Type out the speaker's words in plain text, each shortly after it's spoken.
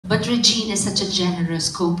But Regine is such a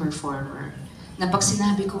generous co-performer na pag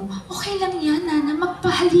sinabi ko, okay lang yan, Nana,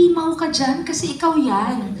 magpahalimaw ka dyan kasi ikaw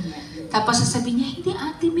yan. Tapos sasabihin niya, hindi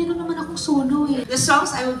ate, meron naman akong solo eh. The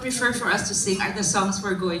songs I would prefer for us to sing are the songs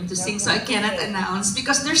we're going to sing, so I cannot announce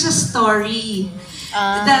because there's a story.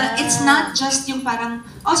 It's not just yung parang,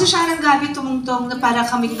 si Sharon Gabby tumungtong na para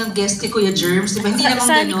kaming ng guest ni Kuya Germs, diba? Hindi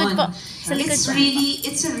naman ganon. It's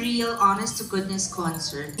a real, honest-to-goodness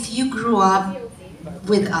concert. If you grew up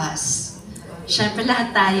with us, syempre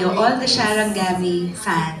lahat tayo, all the Sharon Gabby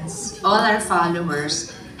fans, all our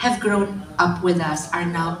followers, have grown up with us, are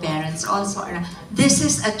now parents also. This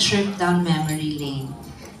is a trip down memory lane.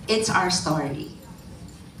 It's our story.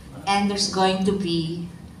 And there's going to be,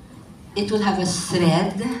 it will have a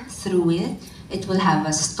thread through it. It will have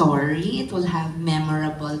a story. It will have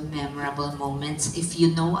memorable moments. If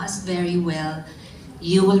you know us very well,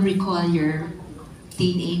 you will recall your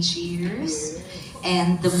teenage years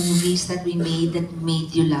and the movies that we made that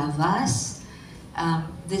made you love us.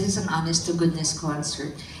 This is an honest-to-goodness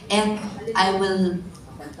concert. And I will,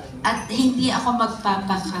 at hindi ako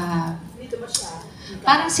magpapaka,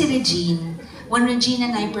 parang si Regine, when Regine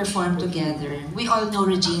and I perform together, we all know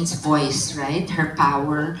Regine's voice, right? Her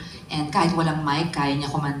power, and kahit walang mic, kaya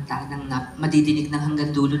niya kumanta ng madidinig ng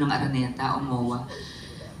hanggang dulo ng Araneta o MOA.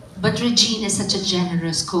 But Regine is such a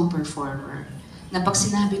generous co-performer na pag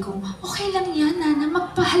sinabi ko, okay lang yan, Nana,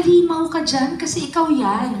 magpahalimaw ka dyan kasi ikaw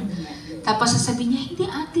yan. Tapos sasabihin niya, hindi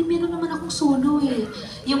ate, meron naman akong solo eh.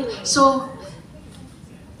 So,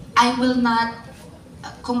 I will not,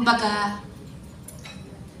 kumbaga,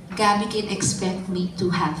 Gabby can expect me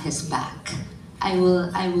to have his back. I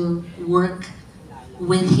will work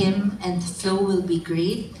with him and the flow will be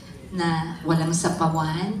great, na walang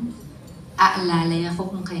sapawan, aalalay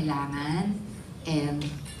ako kung kailangan, and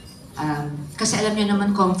kasi alam niyo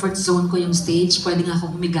naman, comfort zone ko yung stage, pwede nga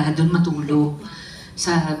akong humiga doon matulog.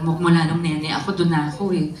 Mula nung nene ako, doon ako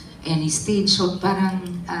eh, any stage. So parang,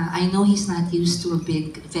 I know he's not used to a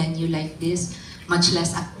big venue like this, much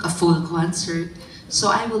less a full concert. So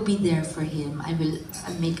I will be there for him. I will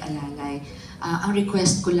make alalay. Ang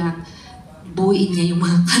request ko lang, buuin niya yung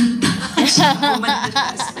mga kanta.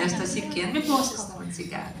 Basta si Ken, may boses naman si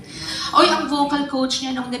Gabby. Ang vocal coach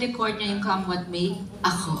niya nung na-record niya yung Come What May,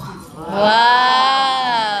 ako.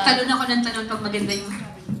 Wow! Talon ako ng talon pag maganda yung,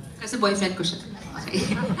 kasi boyfriend ko siya. Okay.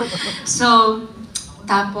 So,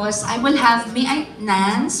 tapos, I will have,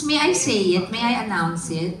 Nance, may I say it? May I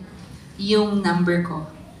announce it? Yung number ko.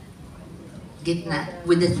 Gitna,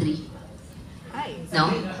 with the 3.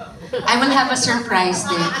 No? I will have a surprise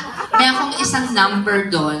din. May akong isang number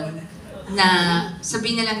doon na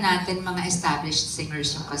sabihin na lang natin mga established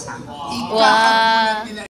singers yung kasama. Wow!